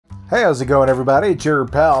Hey, how's it going, everybody? It's your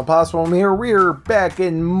pal Impossibum here. We're back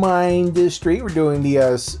in Mindustry. We're doing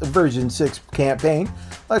the version 6 campaign.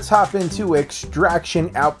 Let's hop into Extraction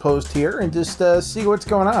Outpost here and just see what's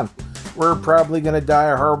going on. We're probably going to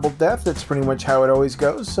die a horrible death. That's pretty much how it always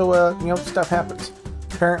goes. So, you know, stuff happens.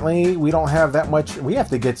 Apparently, we don't have that much. We have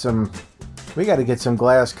to get some. We got to get some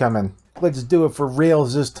glass coming. Let's do it for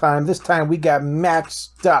reals this time. This time we got max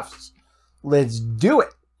stuffs. Let's do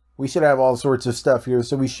it. We should have all sorts of stuff here,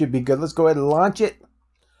 so we should be good. Let's go ahead and launch it.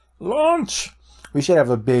 Launch! We should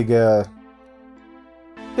have a big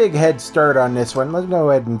head start on this one. Let's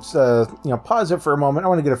go ahead and pause it for a moment. I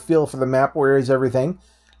want to get a feel for the map. Where is everything?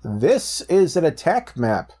 This is an attack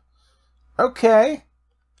map. Okay.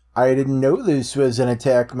 I didn't know this was an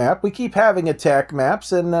attack map. We keep having attack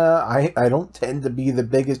maps, and I don't tend to be the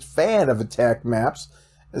biggest fan of attack maps,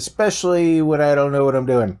 especially when I don't know what I'm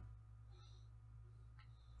doing.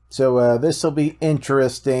 So this will be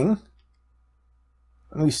interesting.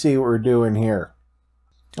 Let me see what we're doing here.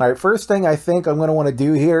 Alright, first thing I think I'm going to want to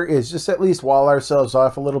do here is just at least wall ourselves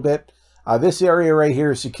off a little bit. This area right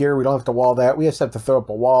here is secure. We don't have to wall that. We just have to throw up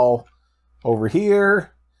a wall over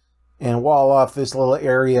here and wall off this little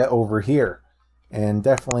area over here. And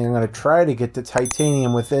definitely I'm going to try to get the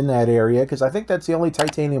titanium within that area because I think that's the only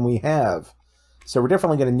titanium we have. So we're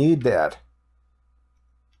definitely going to need that.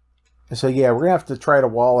 So yeah, we're gonna have to try to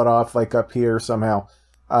wall it off like up here somehow.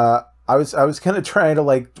 I was gonna try to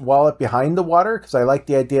like wall it behind the water because I like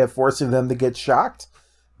the idea of forcing them to get shocked.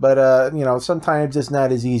 But you know, sometimes it's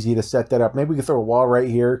not as easy to set that up. Maybe we can throw a wall right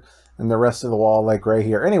here and the rest of the wall like right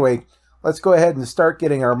here. Anyway, let's go ahead and start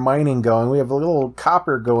getting our mining going. We have a little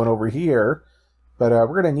copper going over here, but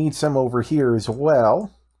we're gonna need some over here as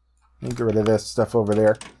well. Let me get rid of this stuff over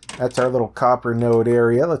there. That's our little copper node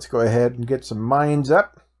area. Let's go ahead and get some mines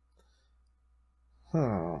up.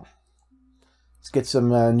 Let's get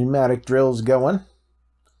some pneumatic drills going.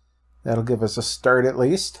 That'll give us a start at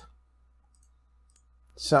least.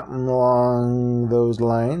 Something along those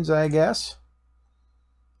lines, I guess.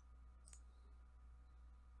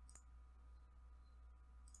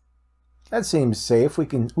 That seems safe. We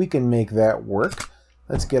can make that work.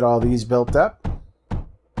 Let's get all these built up.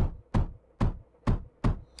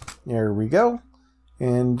 There we go.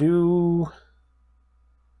 And do...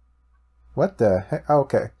 What the heck?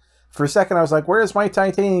 Okay. For a second I was like, where's my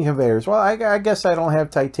titanium conveyors? Well, I guess I don't have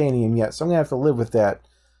titanium yet, so I'm going to have to live with that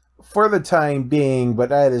for the time being, but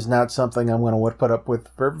that is not something I'm going to put up with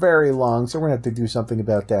for very long, so we're going to have to do something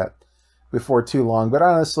about that before too long. But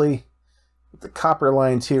honestly, with the copper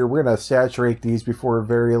lines here, we're going to saturate these before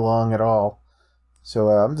very long at all. So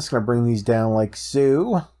I'm just going to bring these down like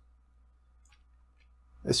so.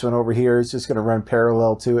 This one over here is just going to run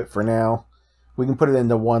parallel to it for now. We can put it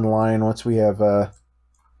into one line once we have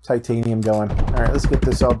titanium going. Alright, let's get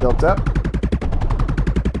this all built up.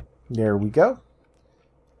 There we go.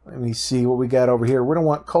 Let me see what we got over here. We're going to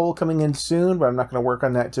want coal coming in soon, but I'm not going to work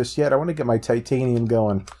on that just yet. I want to get my titanium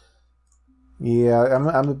going. Yeah,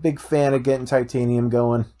 I'm a big fan of getting titanium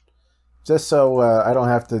going. Just so I don't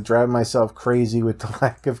have to drive myself crazy with the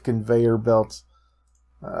lack of conveyor belts.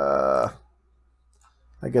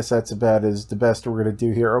 I guess that's about the best we're going to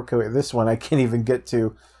do here. Okay, wait, this one I can't even get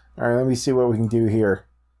to. Alright, let me see what we can do here.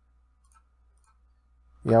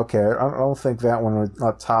 Yeah, okay, I don't think that one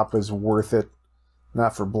on top is worth it.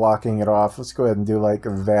 Not for blocking it off. Let's go ahead and do like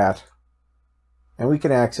that. And we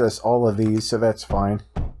can access all of these, so that's fine.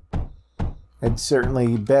 It's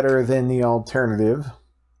certainly better than the alternative.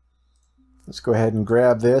 Let's go ahead and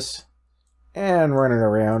grab this and run it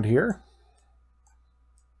around here.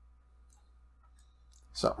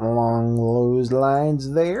 Something along those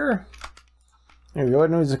lines there. There we go.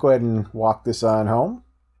 Let's go ahead and walk this on home.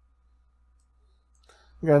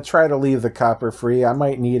 I'm going to try to leave the copper free. I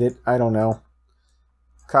might need it. I don't know.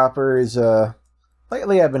 Copper is,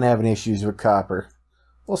 lately I've been having issues with copper.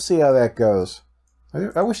 We'll see how that goes.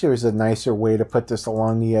 I wish there was a nicer way to put this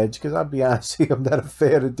along the edge, because I'll be honest with you, I'm not a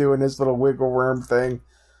fan of doing this little wiggle worm thing.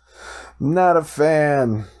 Not a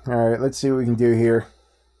fan. Alright, let's see what we can do here.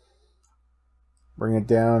 Bring it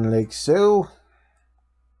down like so.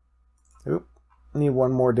 Oop, need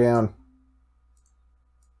one more down.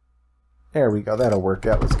 There we go, that'll work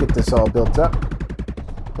out. Let's get this all built up.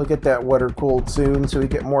 We'll get that water cooled soon so we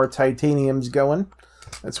get more titaniums going.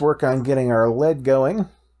 Let's work on getting our lead going.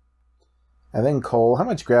 And then coal. How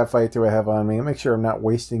much graphite do I have on me? I'll make sure I'm not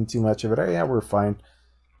wasting too much of it. Oh, yeah, we're fine.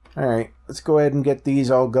 Alright, let's go ahead and get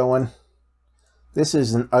these all going. This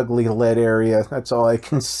is an ugly lead area. That's all I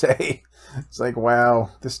can say. It's like,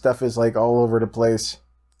 wow, this stuff is like all over the place.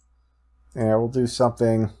 Yeah, we'll do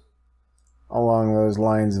something along those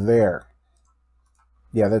lines there.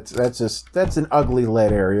 Yeah, that's an ugly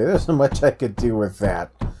lead area. There's not much I could do with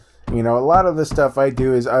that. You know, a lot of the stuff I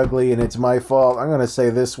do is ugly, and it's my fault. I'm gonna say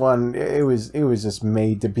this one, it was just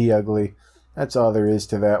made to be ugly. That's all there is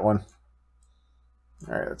to that one.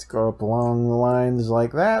 All right, let's go up along the lines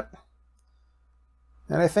like that.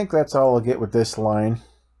 And I think that's all I'll get with this line.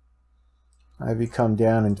 Have you come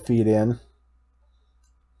down and feed in.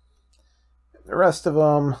 The rest of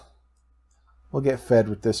them will get fed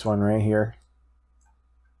with this one right here.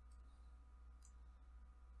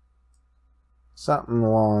 Something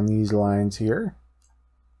along these lines here.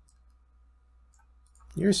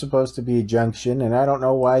 You're supposed to be a junction, and I don't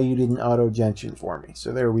know why you didn't auto-junction for me.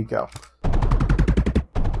 So there we go.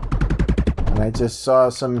 And I just saw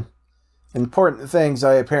some important things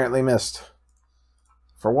I apparently missed.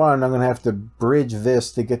 For one, I'm going to have to bridge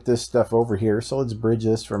this to get this stuff over here. So let's bridge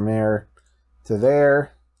this from there to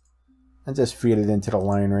there. And just feed it into the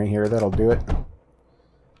line right here. That'll do it.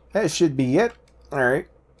 That should be it. Alright.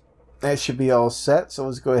 That should be all set. So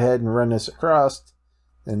let's go ahead and run this across.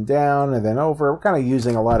 Then down and then over. We're kind of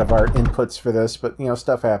using a lot of our inputs for this. But, you know,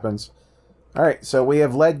 stuff happens. Alright, so we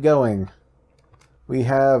have lead going. We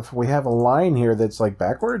have a line here that's like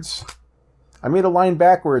backwards. I made a line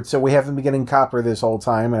backwards, so we haven't been getting copper this whole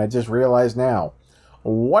time, and I just realized now.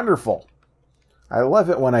 Wonderful. I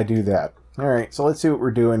love it when I do that. Alright, so let's see what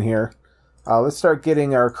we're doing here. Let's start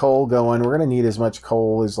getting our coal going. We're going to need as much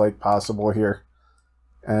coal as like possible here.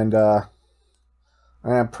 And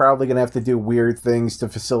I'm probably going to have to do weird things to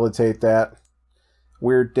facilitate that.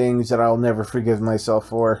 Weird things that I'll never forgive myself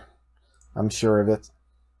for. I'm sure of it.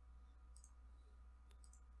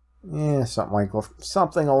 Yeah,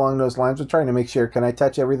 something along those lines. I'm trying to make sure. Can I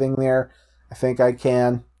touch everything there? I think I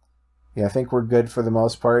can. Yeah, I think we're good for the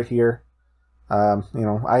most part here. You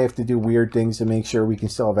know, I have to do weird things to make sure we can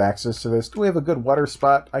still have access to this. Do we have a good water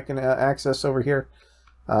spot I can access over here?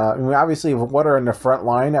 I mean, obviously, with water on the front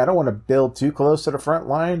line, I don't want to build too close to the front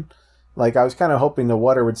line. Like, I was kind of hoping the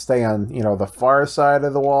water would stay on, you know, the far side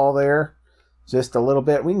of the wall there. Just a little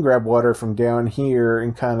bit. We can grab water from down here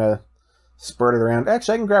and kind of spurt it around.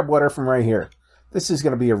 Actually, I can grab water from right here. This is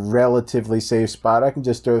going to be a relatively safe spot. I can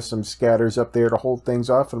just throw some scatters up there to hold things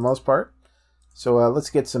off for the most part. So let's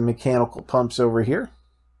get some mechanical pumps over here.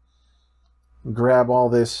 Grab all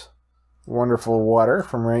this wonderful water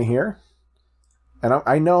from right here. And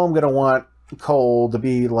I know I'm going to want coal to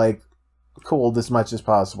be like cooled as much as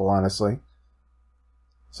possible, honestly.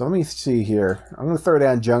 So let me see here. I'm going to throw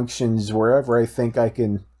down junctions wherever I think I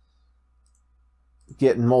can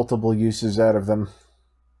get multiple uses out of them.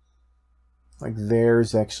 Like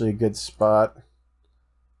there's actually a good spot.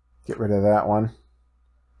 Get rid of that one.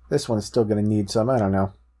 This one's still going to need some. I don't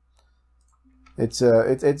know. It's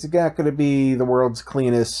not going to be the world's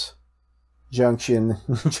cleanest junction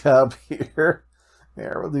job here.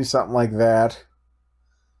 There, we'll do something like that.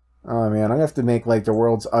 Oh man, I'm going to have to make like the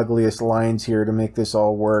world's ugliest lines here to make this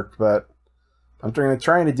all work, but I'm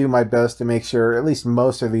trying to do my best to make sure at least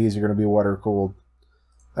most of these are going to be water cooled.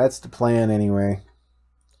 That's the plan anyway.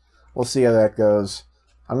 We'll see how that goes.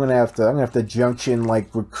 I'm gonna have to junction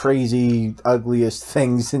like with crazy ugliest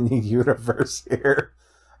things in the universe here.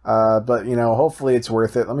 But you know, hopefully it's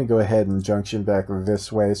worth it. Let me go ahead and junction back this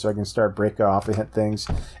way so I can start breaking off and hit things.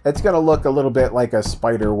 It's gonna look a little bit like a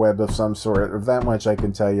spider web of some sort. Of that much I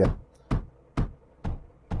can tell you.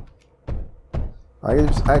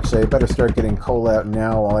 Actually, I better start getting coal out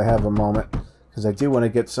now while I have a moment, because I do want to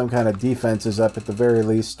get some kind of defenses up at the very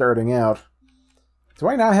least starting out. Do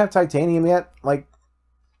I not have titanium yet? Like,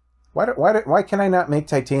 why can I not make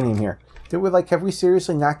titanium here? Have we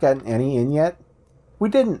seriously not gotten any in yet? We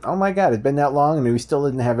didn't. Oh my god, it's been that long and we still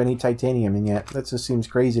didn't have any titanium in yet. That just seems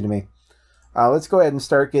crazy to me. Let's go ahead and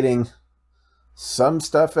start getting some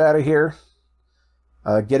stuff out of here.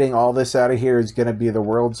 Getting all this out of here is going to be the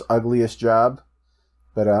world's ugliest job.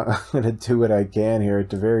 But I'm going to do what I can here at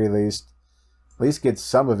the very least. At least get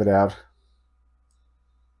some of it out.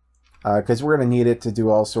 Because we're going to need it to do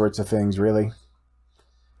all sorts of things, really.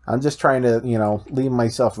 I'm just trying to, you know, leave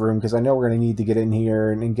myself room, because I know we're going to need to get in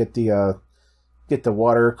here and get the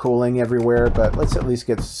water cooling everywhere, but let's at least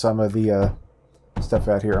get some of the stuff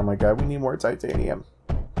out here. Oh my god, we need more titanium.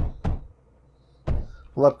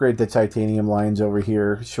 We'll upgrade the titanium lines over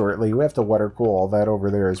here shortly. We have to water cool all that over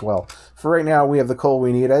there as well. For right now, we have the coal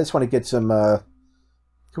we need. I just want to get some... can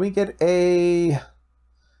we get a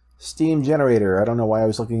steam generator? I don't know why I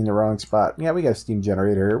was looking in the wrong spot. Yeah, we got a steam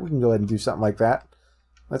generator here. We can go ahead and do something like that.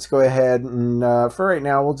 Let's go ahead and, for right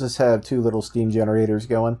now, we'll just have 2 little steam generators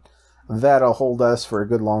going. That'll hold us for a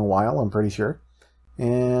good long while, I'm pretty sure.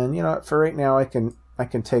 And, you know, for right now, I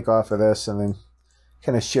can take off of this and then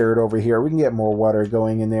kind of share it over here. We can get more water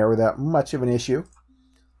going in there without much of an issue.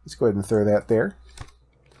 Let's go ahead and throw that there.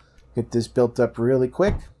 Get this built up really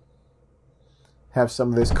quick. Have some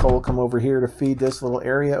of this coal come over here to feed this little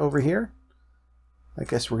area over here. I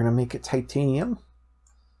guess we're going to make it titanium.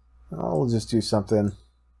 Oh, we'll just do something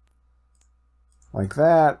like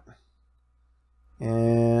that.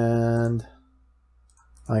 And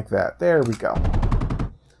like that. There we go.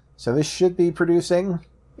 So this should be producing.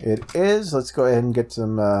 It is. Let's go ahead and get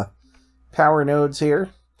some power nodes here.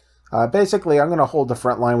 Basically, I'm going to hold the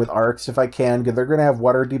front line with arcs if I can, because they're going to have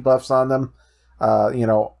water debuffs on them. You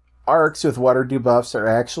know, arcs with water debuffs are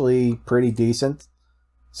actually pretty decent.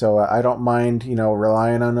 So I don't mind, you know,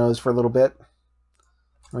 relying on those for a little bit.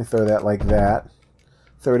 Let me throw that like that.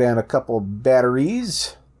 Throw down a couple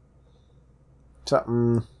batteries.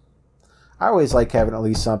 Something. I always like having at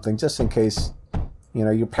least something, just in case, you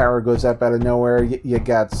know, your power goes up out of nowhere. You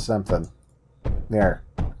got something. There.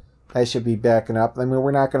 That should be backing up. I mean,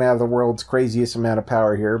 we're not going to have the world's craziest amount of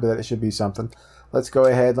power here, but it should be something. Let's go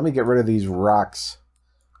ahead. Let me get rid of these rocks.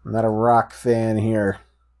 I'm not a rock fan here.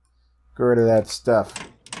 Get rid of that stuff.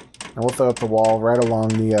 And we'll throw up the wall right along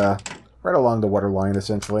the water line,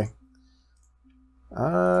 essentially.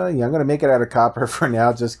 Yeah, I'm going to make it out of copper for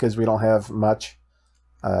now, just because we don't have much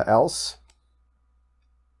else.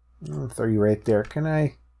 I'll throw you right there. Can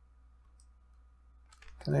I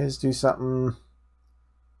just do something?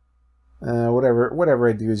 Whatever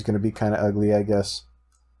I do is going to be kind of ugly, I guess.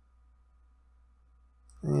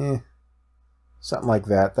 Something like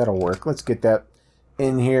that. That'll work. Let's get that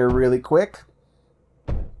in here really quick.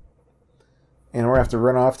 And we'll have to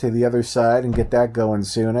run off to the other side and get that going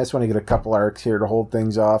soon. I just want to get a couple arcs here to hold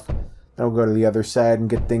things off. Then we'll go to the other side and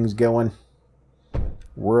get things going.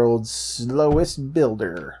 World's slowest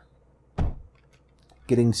builder.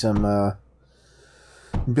 Getting some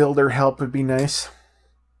builder help would be nice.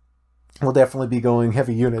 We'll definitely be going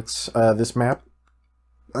heavy units this map.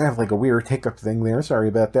 I have like a weird hiccup thing there. Sorry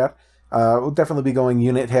about that. We'll definitely be going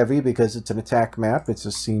unit heavy because it's an attack map. It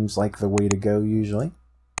just seems like the way to go usually.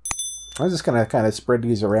 I'm just going to kind of spread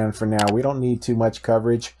these around for now. We don't need too much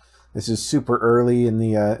coverage. This is super early in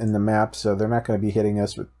the map, so they're not going to be hitting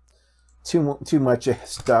us with too much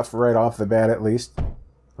stuff right off the bat, at least. I'm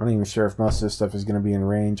not even sure if most of this stuff is going to be in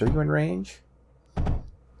range. Are you in range?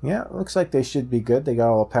 Yeah, it looks like they should be good. They got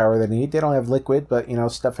all the power they need. They don't have liquid, but, you know,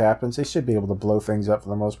 stuff happens. They should be able to blow things up for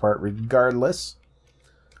the most part, regardless.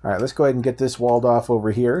 All right, let's go ahead and get this walled off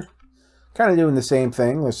over here. Kind of doing the same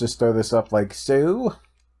thing. Let's just throw this up like so.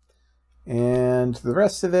 And the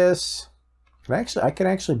rest of this, I can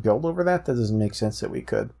actually build over that. That doesn't make sense that we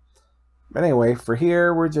could. But anyway, for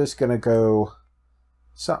here, we're just going to go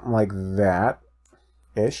something like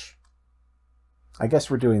that-ish. I guess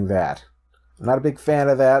we're doing that. I'm not a big fan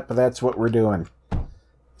of that, but that's what we're doing.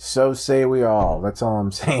 So say we all. That's all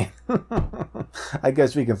I'm saying. I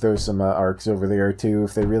guess we can throw some arcs over there, too,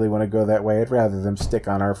 if they really want to go that way. I'd rather them stick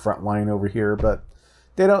on our front line over here, but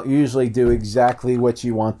they don't usually do exactly what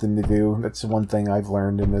you want them to do. That's one thing I've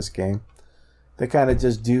learned in this game. They kind of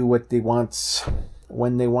just do what they want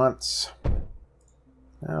when they want.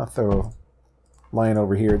 I'll throw a line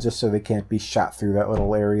over here just so they can't be shot through that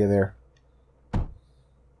little area there.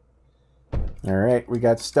 Alright, we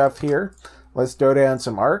got stuff here. Let's throw down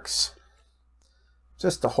some arcs.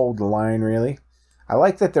 Just to hold the line, really. I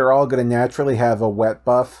like that they're all going to naturally have a wet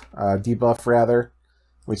buff, debuff rather.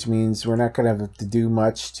 Which means we're not going to have to do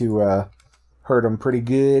much to hurt them pretty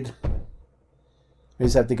good. We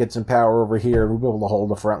just have to get some power over here. We'll be able to hold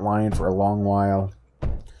the front line for a long while.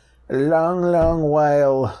 A long, long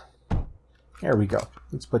while. There we go.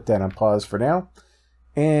 Let's put that on pause for now.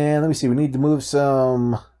 And let me see. We need to move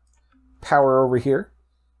some power over here.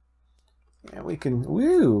 Yeah, we can.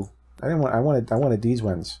 Woo! I wanted these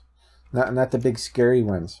ones, not the big scary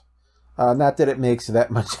ones. Not that it makes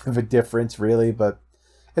that much of a difference, really, but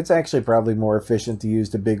it's actually probably more efficient to use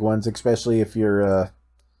the big ones, especially if you're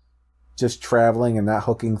just traveling and not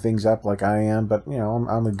hooking things up like I am. But, you know,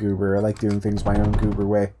 I'm a goober. I like doing things my own goober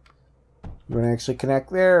way. You want to actually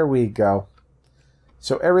connect? There we go.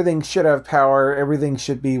 So everything should have power. Everything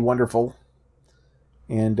should be wonderful.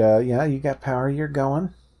 And, yeah, you got power. You're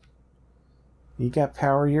going. You got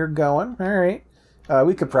power. You're going. All right.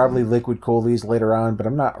 We could probably liquid cool these later on, but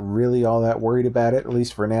I'm not really all that worried about it, at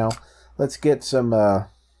least for now. Let's get some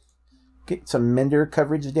mender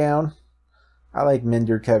coverage down. I like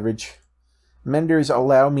mender coverage. Menders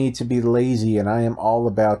allow me to be lazy, and I am all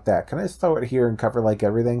about that. Can I just throw it here and cover like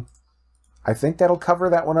everything? I think that'll cover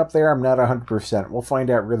that one up there. I'm not 100%. We'll find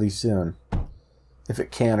out really soon if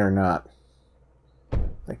it can or not.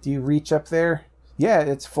 Like, do you reach up there? Yeah,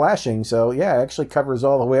 it's flashing, so yeah, it actually covers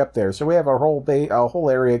all the way up there. So we have our whole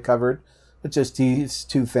area covered with just these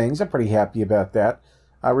two things. I'm pretty happy about that.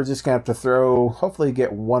 We're just gonna have to throw, hopefully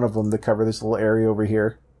get one of them to cover this little area over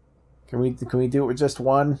here. Can we do it with just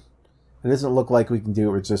one? It doesn't look like we can do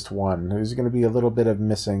it with just one. There's going to be a little bit of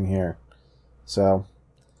missing here. So,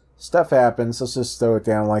 stuff happens. Let's just throw it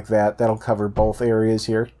down like that. That'll cover both areas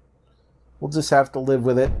here. We'll just have to live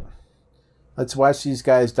with it. Let's watch these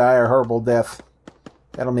guys die a horrible death.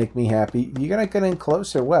 That'll make me happy. You gonna get in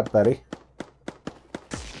close or what, buddy?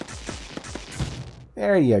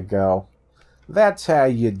 There you go. That's how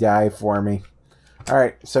you die for me.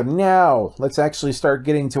 Alright, so now let's actually start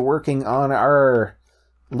getting to working on our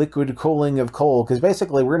liquid cooling of coal, because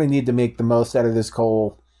basically we're going to need to make the most out of this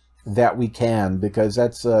coal that we can, because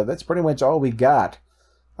that's pretty much all we got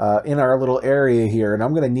in our little area here, and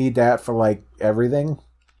I'm going to need that for like everything,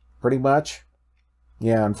 pretty much.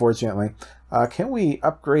 Yeah, unfortunately. Can we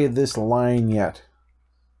upgrade this line yet?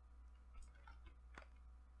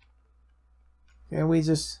 Can we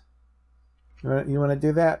just... You want to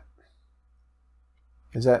do that?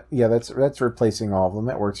 Is that... Yeah, that's replacing all of them.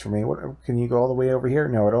 That works for me. What, can you go all the way over here?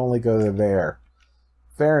 No, it only goes to there.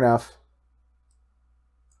 Fair enough.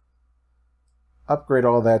 Upgrade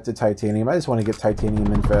all that to titanium. I just want to get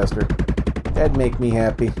titanium in faster. That'd make me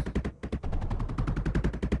happy.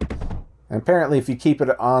 And apparently if you keep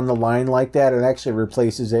it on the line like that, it actually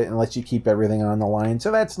replaces it and lets you keep everything on the line. So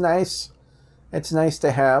that's nice. It's nice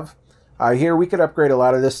to have. Here we could upgrade a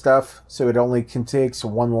lot of this stuff so it only takes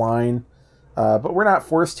one line. But we're not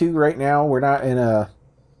forced to right now. We're not in a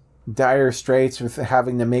dire straits with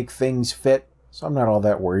having to make things fit. So I'm not all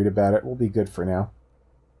that worried about it. We'll be good for now.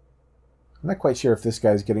 I'm not quite sure if this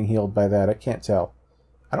guy's getting healed by that. I can't tell.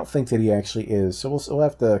 I don't think that he actually is. So we'll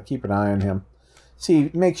have to keep an eye on him.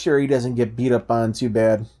 See, make sure he doesn't get beat up on too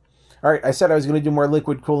bad. Alright, I said I was going to do more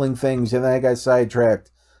liquid cooling things, and then I got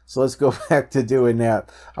sidetracked. So let's go back to doing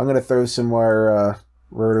that. I'm going to throw some more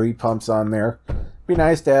rotary pumps on there. Be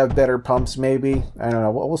nice to have better pumps, maybe. I don't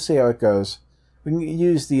know. We'll see how it goes. We can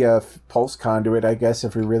use the pulse conduit, I guess,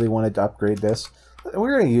 if we really wanted to upgrade this.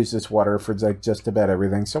 We're going to use this water for like just about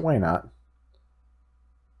everything, so why not?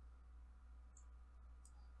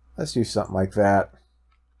 Let's do something like that.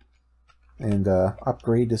 And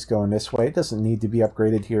upgrade this going this way. It doesn't need to be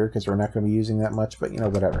upgraded here because we're not going to be using that much, but you know,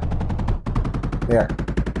 whatever. There.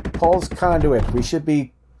 Pulse conduit. We should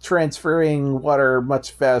be transferring water much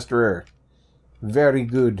faster. Very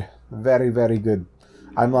good. Very, very good.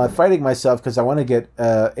 I'm fighting myself because I want to get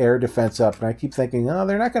air defense up, and I keep thinking, oh,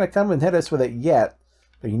 they're not going to come and hit us with it yet,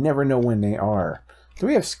 but you never know when they are. Do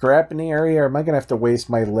we have scrap in the area, or am I going to have to waste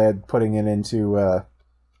my lead putting it into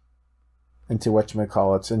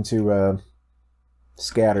whatchamacallits, into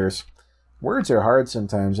scatters? Words are hard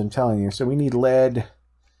sometimes, I'm telling you. So we need lead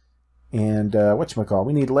and whatchamacallit?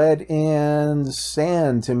 We need lead and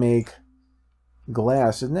sand to make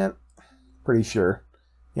glass, isn't it? Pretty sure.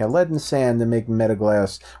 Yeah, lead and sand to make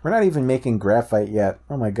metaglass. We're not even making graphite yet.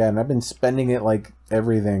 Oh my god, and I've been spending it like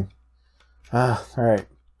everything. Alright.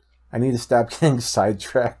 I need to stop getting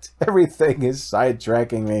sidetracked. Everything is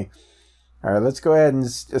sidetracking me. Alright, let's go ahead and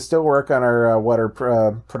still work on our water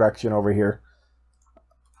production over here.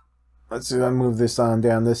 Let's move this on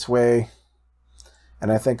down this way.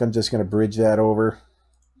 And I think I'm just going to bridge that over.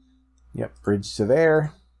 Yep, bridge to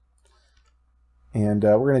there. And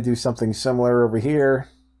we're going to do something similar over here.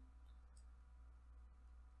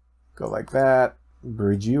 Go like that.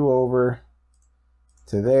 Bridge you over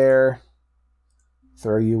to there.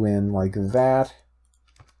 Throw you in like that.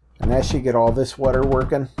 And that should get all this water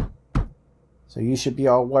working. So you should be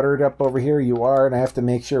all watered up over here. You are, and I have to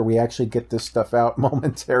make sure we actually get this stuff out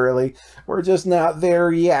momentarily. We're just not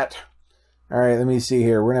there yet. Alright, let me see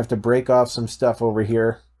here. We're going to have to break off some stuff over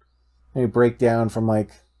here. Maybe break down from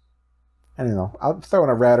like, I don't know. I'll throw in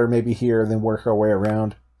a router maybe here, then work our way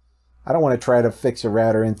around. I don't want to try to fix a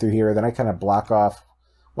router in through here. Then I kind of block off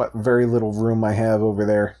what very little room I have over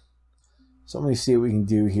there. So let me see what we can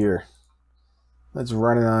do here. Let's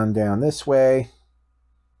run it on down this way.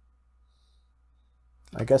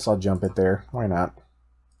 I guess I'll jump it there. Why not?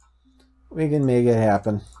 We can make it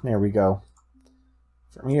happen. There we go.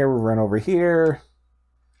 From here, we'll run over here.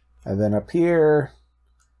 And then up here.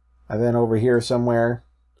 And then over here somewhere.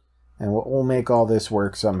 And we'll make all this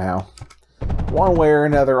work somehow. One way or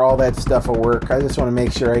another, all that stuff will work. I just want to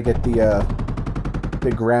make sure I get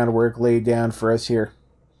the groundwork laid down for us here.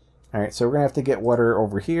 Alright, so we're going to have to get water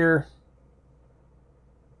over here.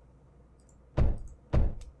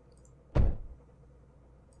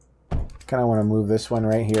 Kind of want to move this one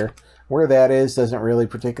right here. Where that is doesn't really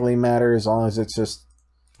particularly matter as long as it's just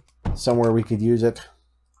somewhere we could use it.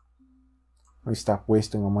 Let me stop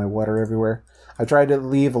wasting all my water everywhere. I tried to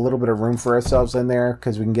leave a little bit of room for ourselves in there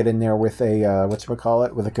because we can get in there with a,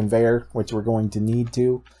 whatchamacallit, with a conveyor, which we're going to need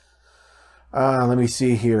to. Let me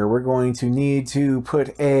see here. We're going to need to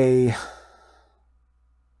put a...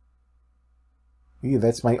 Ew,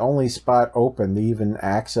 that's my only spot open to even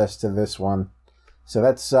access to this one. So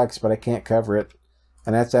that sucks, but I can't cover it.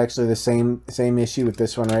 And that's actually the same issue with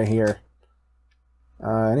this one right here.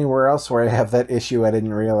 Anywhere else where I have that issue I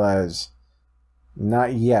didn't realize.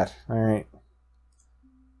 Not yet. Alright.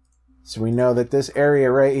 So we know that this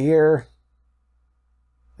area right here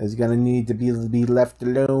is going to need to be left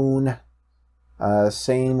alone.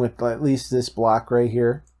 Same with at least this block right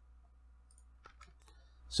here.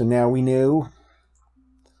 So now we knew.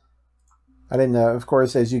 I didn't, of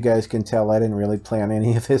course, as you guys can tell, I didn't really plan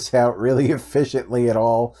any of this out really efficiently at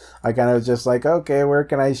all. I kind of just like, okay, where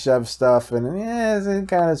can I shove stuff? And yeah, it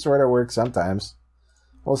kind of sort of works sometimes.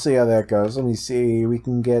 We'll see how that goes. Let me see. We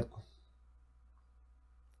can get...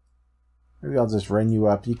 Maybe I'll just run you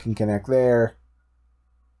up. You can connect there.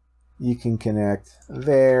 You can connect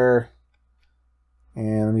there.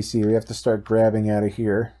 And let me see. We have to start grabbing out of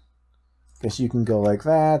here. Guess you can go like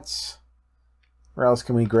that. Where else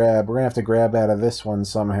can we grab? We're going to have to grab out of this one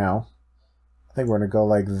somehow. I think we're going to go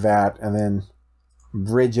like that and then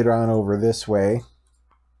bridge it on over this way.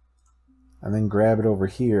 And then grab it over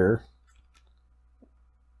here.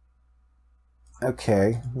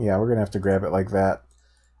 Okay, yeah, we're going to have to grab it like that.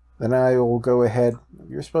 Then I will go ahead.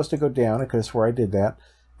 You're supposed to go down. I could have swore I did that.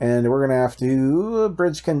 And we're going to have to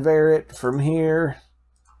bridge conveyor it from here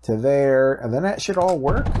to there. And then that should all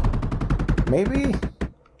work. Maybe?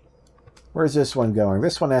 Where's this one going?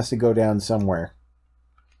 This one has to go down somewhere.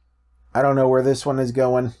 I don't know where this one is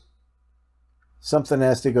going. Something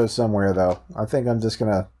has to go somewhere, though. I think I'm just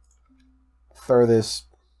going to throw this.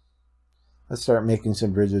 Let's start making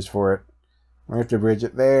some bridges for it. We have to bridge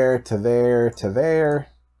it there, to there, to there.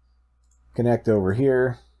 Connect over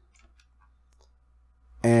here.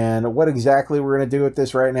 And what exactly we're going to do with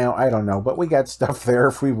this right now, I don't know. But we got stuff there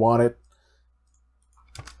if we want it.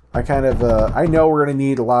 I know we're going to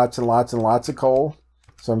need lots and lots and lots of coal.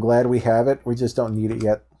 So I'm glad we have it. We just don't need it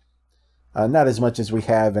yet. Not as much as we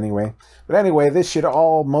have anyway. But anyway, this should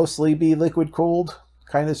all mostly be liquid cooled.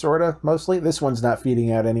 Kind of, sort of, mostly. This one's not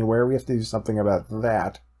feeding out anywhere. We have to do something about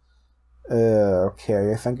that.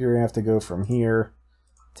 Okay, I think you're going to have to go from here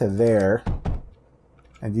to there.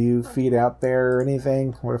 And do you feed out there or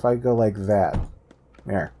anything? What if I go like that?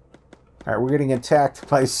 There. Alright, we're getting attacked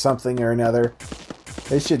by something or another.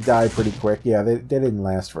 They should die pretty quick. Yeah, they didn't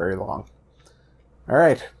last very long.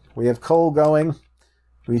 Alright, we have coal going.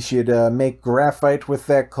 We should make graphite with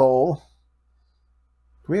that coal.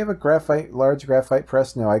 Do we have a large graphite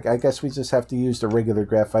press? No, I guess we just have to use the regular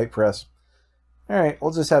graphite press. Alright,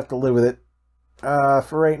 we'll just have to live with it.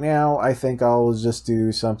 For right now, I think I'll just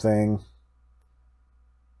do something...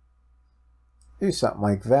 Do something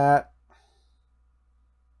like that.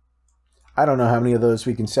 I don't know how many of those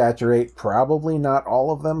we can saturate. Probably not all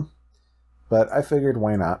of them. But I figured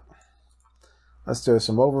why not. Let's do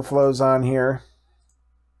some overflows on here.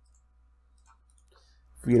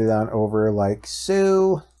 Feed it on over like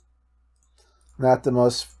so. Not the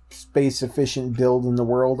most space efficient build in the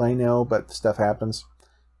world, I know, but stuff happens.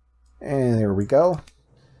 And there we go.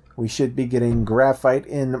 We should be getting graphite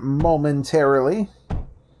in momentarily.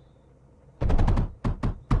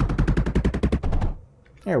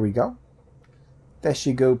 There we go. That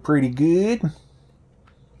should go pretty good.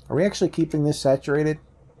 Are we actually keeping this saturated?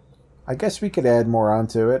 I guess we could add more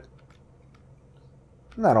onto it.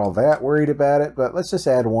 I'm not all that worried about it, but let's just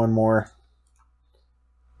add one more.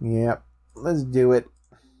 Yep, let's do it.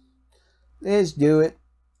 Let's do it.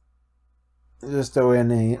 Just throw in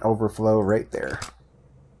the overflow right there.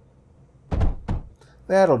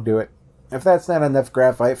 That'll do it. If that's not enough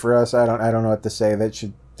graphite for us, I don't know what to say. That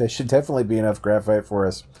should definitely be enough graphite for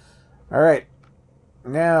us. All right.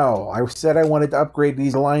 Now, I said I wanted to upgrade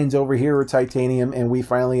these lines over here with titanium, and we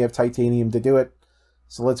finally have titanium to do it.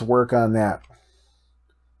 So let's work on that.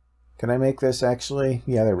 Can I make this actually?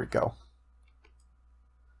 Yeah, there we go.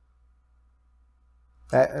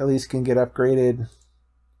 That at least can get upgraded.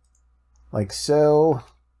 Like so.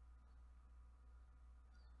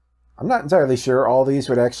 I'm not entirely sure all these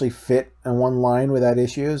would actually fit in one line without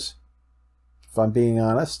issues. If I'm being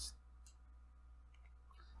honest.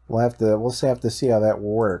 We'll have to see how that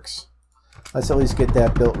works. Let's at least get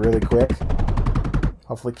that built really quick.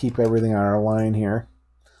 Hopefully keep everything on our line here.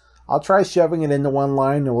 I'll try shoving it into one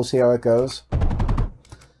line and we'll see how it goes.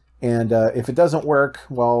 And if it doesn't work,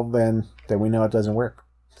 well then we know it doesn't work.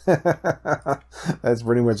 That's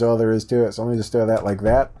pretty much all there is to it. So let me just do that like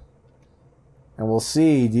that. And we'll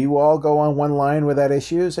see. Do you all go on one line without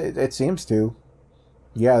issues? It seems to.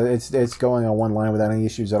 Yeah, it's going on one line without any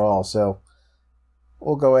issues at all. So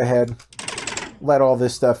we'll go ahead, let all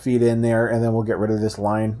this stuff feed in there, and then we'll get rid of this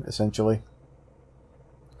line, essentially.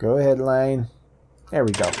 Go ahead, line. There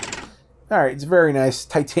we go. Alright, it's very nice.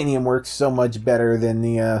 Titanium works so much better than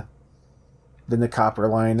the copper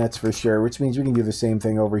line, that's for sure, which means we can do the same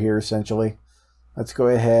thing over here, essentially. Let's go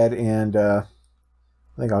ahead and I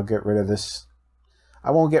think I'll get rid of this. I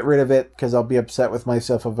won't get rid of it because I'll be upset with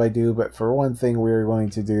myself if I do, but for one thing we're going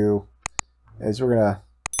to do is we're going to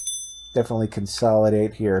definitely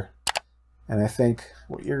consolidate here. And I think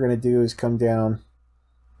what you're going to do is come down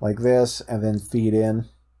like this and then feed in.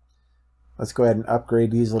 Let's go ahead and upgrade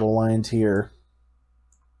these little lines here.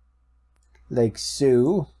 Like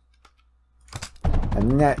so.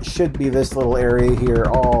 And that should be this little area here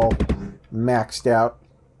all maxed out.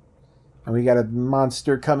 And we got a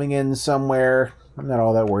monster coming in somewhere. I'm not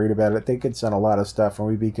all that worried about it. They could send a lot of stuff and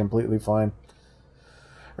we'd be completely fine.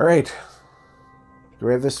 Alright. Do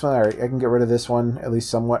we have this one? Alright, I can get rid of this one, at least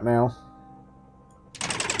somewhat now.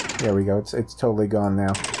 There we go. It's totally gone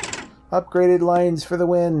now. Upgraded lines for the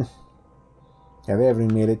win. Yeah, they haven't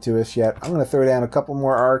even made it to us yet. I'm going to throw down a couple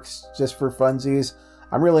more arcs just for funsies.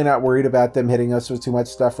 I'm really not worried about them hitting us with too much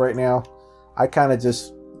stuff right now. I kind of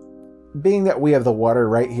just... Being that we have the water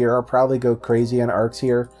right here, I'll probably go crazy on arcs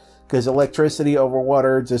here. Because electricity over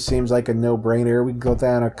water just seems like a no-brainer. We can go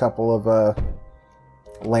down a couple of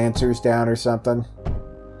lancers down or something.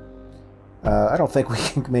 I don't think we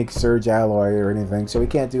can make surge alloy or anything, so we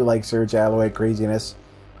can't do like surge alloy craziness.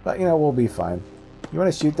 But, you know, we'll be fine. You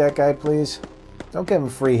want to shoot that guy, please? Don't give him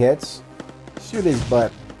free hits. Shoot his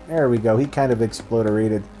butt. There we go. He kind of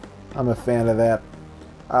exploderated. I'm a fan of that.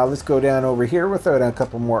 Let's go down over here. We'll throw down a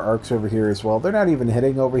couple more arcs over here as well. They're not even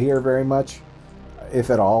hitting over here very much, if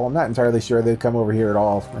at all. I'm not entirely sure they'd come over here at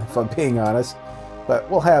all, if I'm being honest. But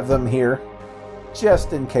we'll have them here,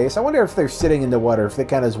 just in case. I wonder if they're sitting in the water, if they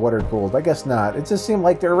count as water cooled. I guess not. It just seemed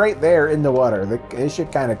like they're right there in the water. It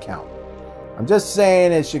should kind of count. I'm just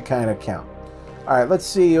saying it should kind of count. Alright, let's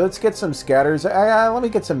see. Let's get some scatters. Let me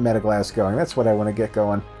get some metaglass going. That's what I want to get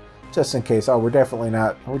going. Just in case. Oh, we're definitely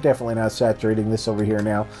not saturating this over here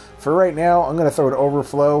now. For right now, I'm going to throw an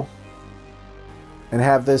overflow and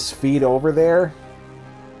have this feed over there.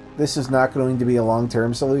 This is not going to be a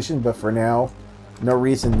long-term solution, but for now, no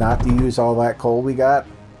reason not to use all that coal we got.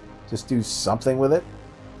 Just do something with it.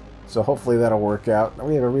 So hopefully that'll work out.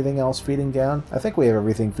 We have everything else feeding down? I think we have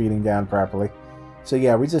everything feeding down properly. So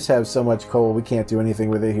yeah, we just have so much coal, we can't do anything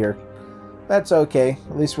with it here. That's okay.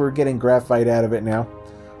 At least we're getting graphite out of it now.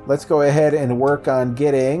 Let's go ahead and work on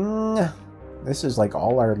getting... This is like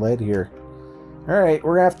all our lead here. Alright,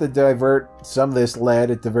 we're going to have to divert some of this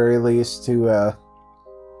lead at the very least to...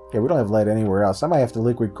 Yeah, we don't have lead anywhere else. I might have to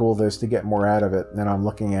liquid cool this to get more out of it. Then I'm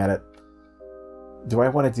looking at it. Do I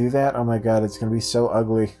want to do that? Oh my god, it's going to be so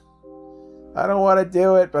ugly. I don't want to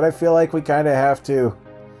do it, but I feel like we kind of have to.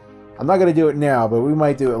 I'm not going to do it now, but we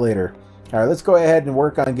might do it later. Alright, let's go ahead and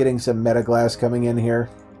work on getting some metaglass coming in here.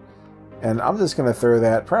 And I'm just going to throw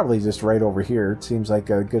that probably just right over here. It seems like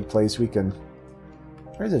a good place we can...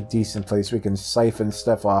 There's a decent place we can siphon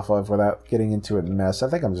stuff off of without getting into a mess. I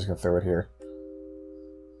think I'm just going to throw it here.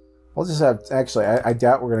 We'll just have... Actually, I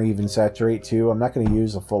doubt we're going to even saturate too. I'm not going to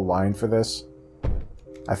use a full line for this.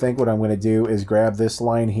 I think what I'm going to do is grab this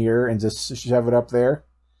line here and just shove it up there.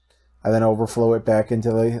 And then overflow it back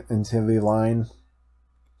into the line.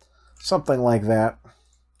 Something like that.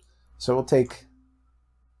 So we'll take...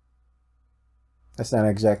 That's not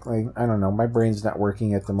exactly... I don't know. My brain's not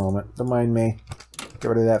working at the moment. Don't mind me. Get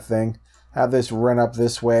rid of that thing. Have this run up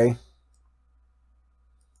this way.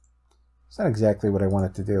 It's not exactly what I want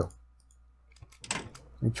it to do.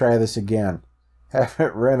 Let me try this again. Have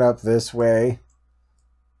it run up this way.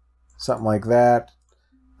 Something like that.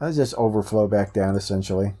 Let's just overflow back down,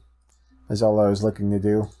 essentially. That's all I was looking to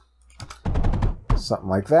do. Something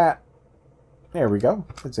like that. There we go.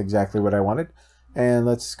 That's exactly what I wanted. And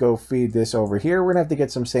let's go feed this over here. We're going to have to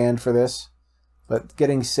get some sand for this. But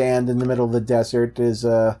getting sand in the middle of the desert is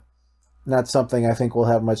not something I think we'll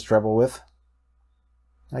have much trouble with.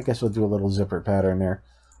 I guess we'll do a little zipper pattern there.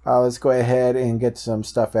 Let's go ahead and get some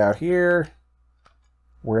stuff out here.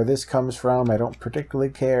 Where this comes from, I don't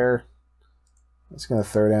particularly care. I'm just going to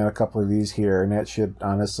throw down a couple of these here, and that should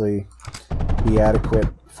honestly be adequate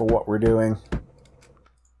for what we're doing.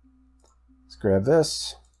 Let's grab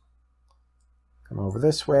this. Come over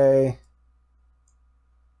this way.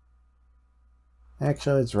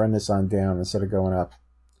 Actually, let's run this on down instead of going up.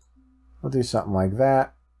 We'll do something like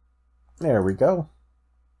that. There we go.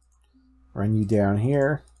 Run you down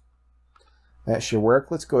here. That should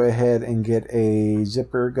work. Let's go ahead and get a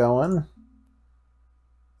zipper going.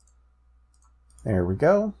 There we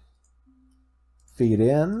go. Feed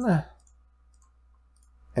in.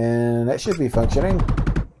 And that should be functioning.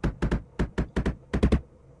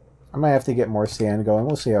 I might have to get more sand going.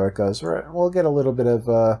 We'll see how it goes. We'll get a little bit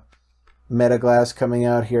of meta glass coming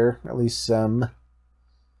out here, at least some.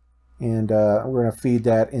 And we're going to feed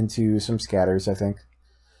that into some scatters, I think.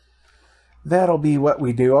 That'll be what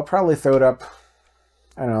we do. I'll probably throw it up,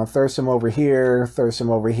 I don't know, throw some over here, throw some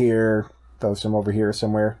over here, throw some over here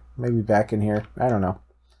somewhere. Maybe back in here. I don't know.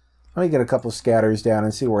 Let me get a couple scatters down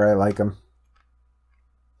and see where I like them.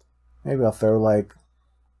 Maybe I'll throw like,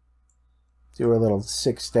 do a little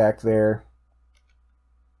 6 stack there.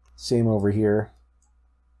 Same over here.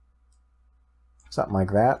 Something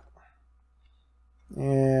like that.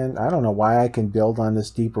 And I don't know why I can build on this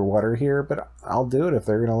deeper water here, but I'll do it if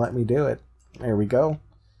they're going to let me do it. There we go.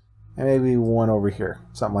 And maybe one over here.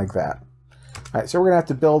 Something like that. Alright, so we're going to have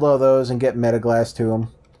to build all those and get metaglass to them.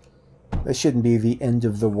 This shouldn't be the end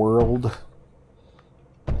of the world.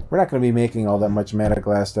 We're not going to be making all that much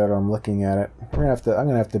metaglass though. I'm looking at it. I'm going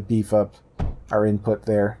to have to beef up our input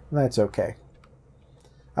there. That's okay.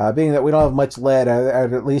 Being that we don't have much lead,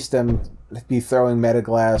 I'd at least be throwing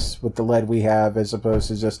metaglass with the lead we have as opposed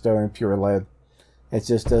to just throwing pure lead. It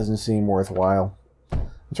just doesn't seem worthwhile.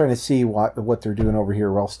 I'm trying to see what they're doing over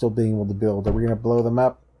here while still being able to build. Are we going to blow them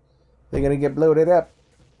up? They're going to get bloated up.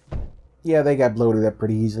 Yeah, they got bloated up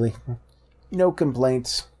pretty easily. No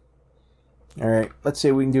complaints. Alright, let's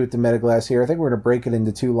see what we can do with the metaglass here. I think we're going to break it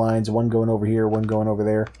into 2 lines. One going over here, one going over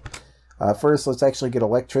there. First, let's actually get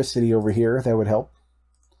electricity over here. That would help.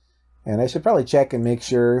 And I should probably check and make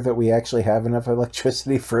sure that we actually have enough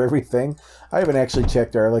electricity for everything. I haven't actually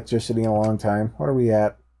checked our electricity in a long time. What are we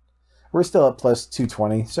at? We're still at plus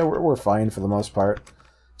 220, so we're fine for the most part.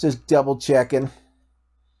 Just double checking.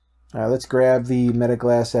 Let's grab the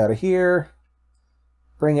metaglass out of here.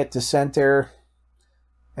 Bring it to center.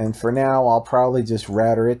 And for now, I'll probably just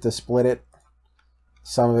router it to split it.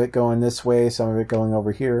 Some of it going this way, some of it going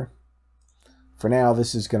over here. For now,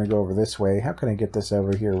 this is going to go over this way. How can I get this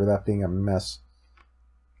over here without being a mess?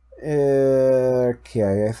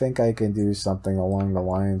 Okay, I think I can do something along the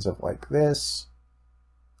lines of like this.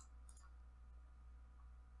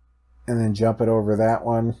 And then jump it over that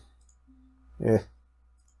one. Yeah.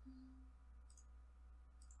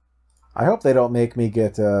 I hope they don't make me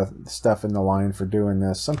get stuff in the line for doing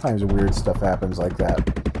this. Sometimes weird stuff happens like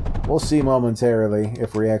that. We'll see momentarily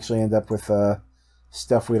if we actually end up with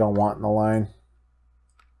stuff we don't want in the line.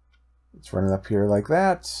 Let's run it up here like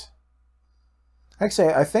that. Actually,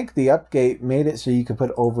 I think the update made it so you can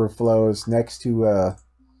put overflows next to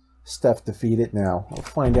stuff to feed it now. We'll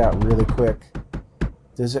find out really quick.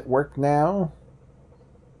 Does it work now?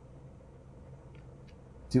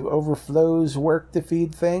 Do overflows work to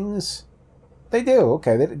feed things? They do.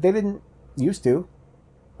 Okay, they didn't used to,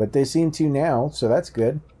 but they seem to now, so that's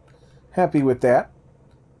good. Happy with that.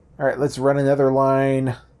 All right, let's run another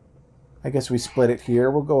line. I guess we split it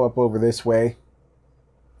here. We'll go up over this way.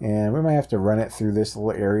 And we might have to run it through this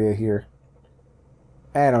little area here.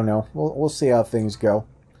 I don't know. We'll see how things go.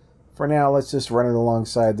 For now, let's just run it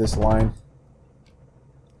alongside this line.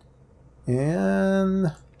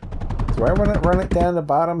 And do I run it down the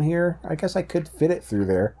bottom here? I guess I could fit it through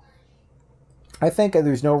there. I think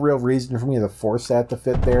there's no real reason for me to force that to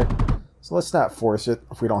fit there. So let's not force it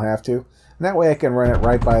if we don't have to. And that way I can run it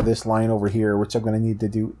right by this line over here, which I'm going to need to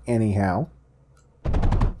do anyhow.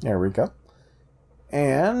 There we go.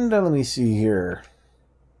 And let me see here.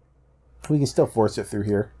 We can still force it through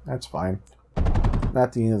here. That's fine.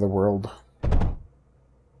 Not the end of the world.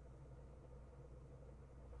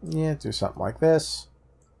 Yeah, do something like this.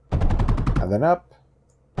 And then up.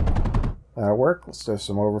 That'll work. Let's do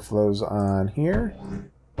some overflows on here.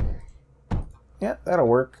 Yeah, that'll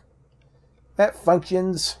work. That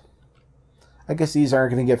functions. I guess these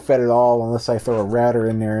aren't going to get fed at all unless I throw a router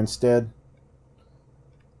in there instead.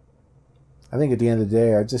 I think at the end of the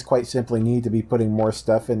day, I just quite simply need to be putting more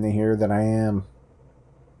stuff into here than I am.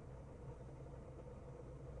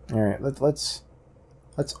 Alright, let's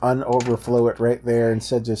unoverflow it right there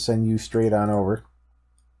instead of just send you straight on over.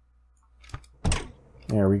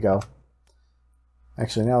 There we go.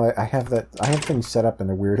 Actually, now that I have things set up in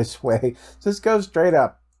the weirdest way. Just go straight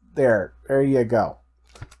up. There you go.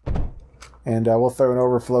 And we'll throw an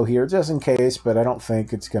overflow here just in case, but I don't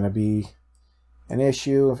think it's going to be an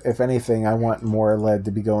issue. If anything, I want more lead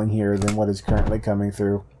to be going here than what is currently coming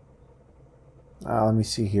through. Let me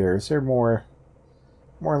see here. Is there more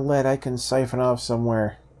lead I can siphon off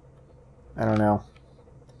somewhere? I don't know.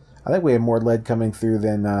 I think we have more lead coming through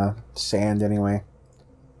than sand anyway.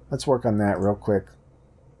 Let's work on that real quick.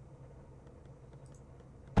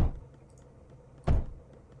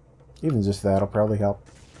 Even just that'll probably help.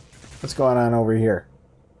 What's going on over here?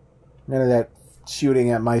 None of that shooting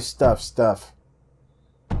at my stuff.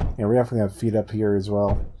 Yeah, we're definitely going to feed up here as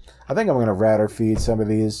well. I think I'm going to ratter feed some of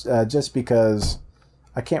these just because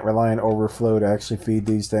I can't rely on overflow to actually feed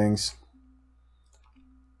these things.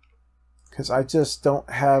 Because I just don't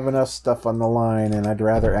have enough stuff on the line, and I'd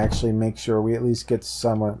rather actually make sure we at least get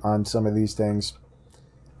some on some of these things.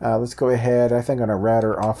 Let's go ahead. I think I'm going to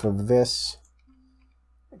ratter off of this.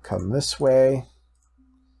 Come this way.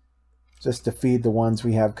 Just to feed the ones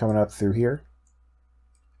we have coming up through here.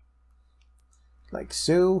 Like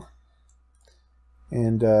so.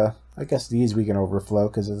 And I guess these we can overflow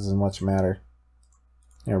because it doesn't much matter.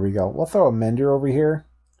 There we go. We'll throw a mender over here.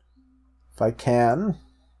 If I can.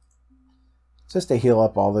 Just to heal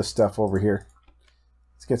up all this stuff over here.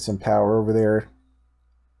 Let's get some power over there.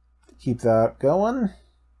 Keep that going.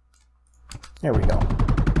 There we go.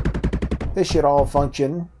 This should all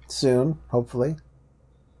function soon, hopefully.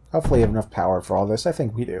 Hopefully we have enough power for all this. I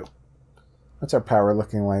think we do. What's our power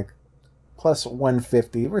looking like? Plus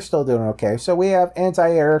 150. We're still doing okay. So we have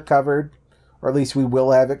anti-air covered. Or at least we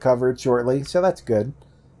will have it covered shortly. So that's good.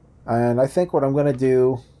 And I think what I'm going to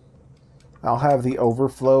do... I'll have the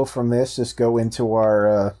overflow from this just go into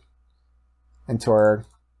our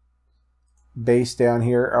base down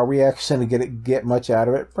here. Are we actually going to get much out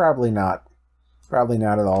of it? Probably not. Probably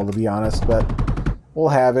not at all, to be honest. But we'll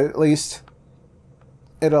have it at least.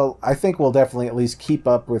 I think we'll definitely at least keep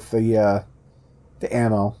up with the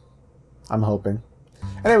ammo. I'm hoping.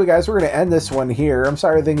 Anyway, guys, we're going to end this one here. I'm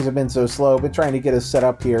sorry things have been so slow, but trying to get us set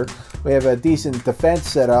up here. We have a decent defense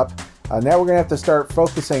set up. Now we're going to have to start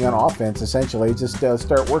focusing on offense, essentially. Just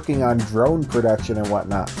start working on drone production and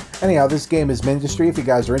whatnot. Anyhow, this game is Mindustry. If you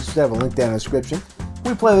guys are interested, I have a link down in the description.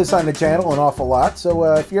 We play this on the channel an awful lot, so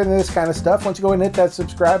if you're into this kind of stuff, why don't you go ahead and hit that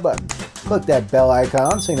subscribe button. Click that bell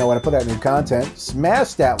icon so you know when I put out new content.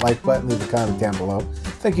 Smash that like button, leave a comment down below.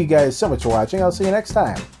 Thank you guys so much for watching. I'll see you next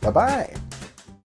time. Bye-bye.